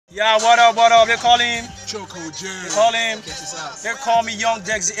Yeah, what up, what up? They call him Choco Jay. They call him KessySouth. They call me Young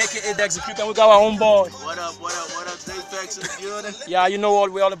Dexy, aka Dexy. And we got our own boy. What up, what up, what up? Stay facts in the building. Yeah, you know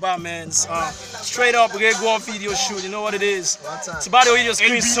what we're all about, man. Straight up, we're gonna go on video shoot. You know what it is. One time. It's about to hit your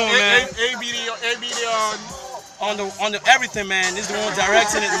screen soon, man. on On the everything, man. This is the one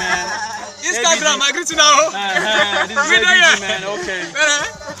directing it, man. Instagram, I agree to now. This is ABD, man. Okay.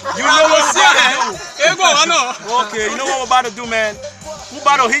 You know what we're about to do. Okay, you know what we're about to do, man. We're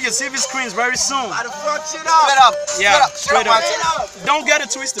about to hit your TV screens very soon. By the front shit up. Yeah, straight up. Don't get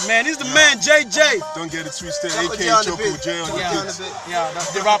it twisted, man. He's the man, JJ. Don't get it twisted. AK Choco Jay on the beat. Yeah,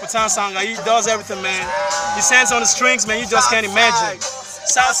 the rapper town song. He does everything, man. He stands on the strings, man. You just can't imagine.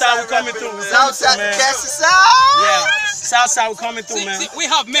 Southside, we're coming through. Southside, KessySouth. Yeah, Southside, we're coming through, man. We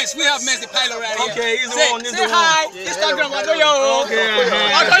have mess, the pilot right here. Okay, he's the one. He's the Say one. hi, Instagram,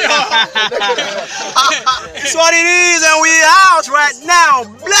 It's what it is, and we out right now.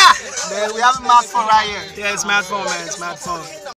 Blah. Man, we have a mad fun right here. Yeah, it's mad fun, man. It's mad fun.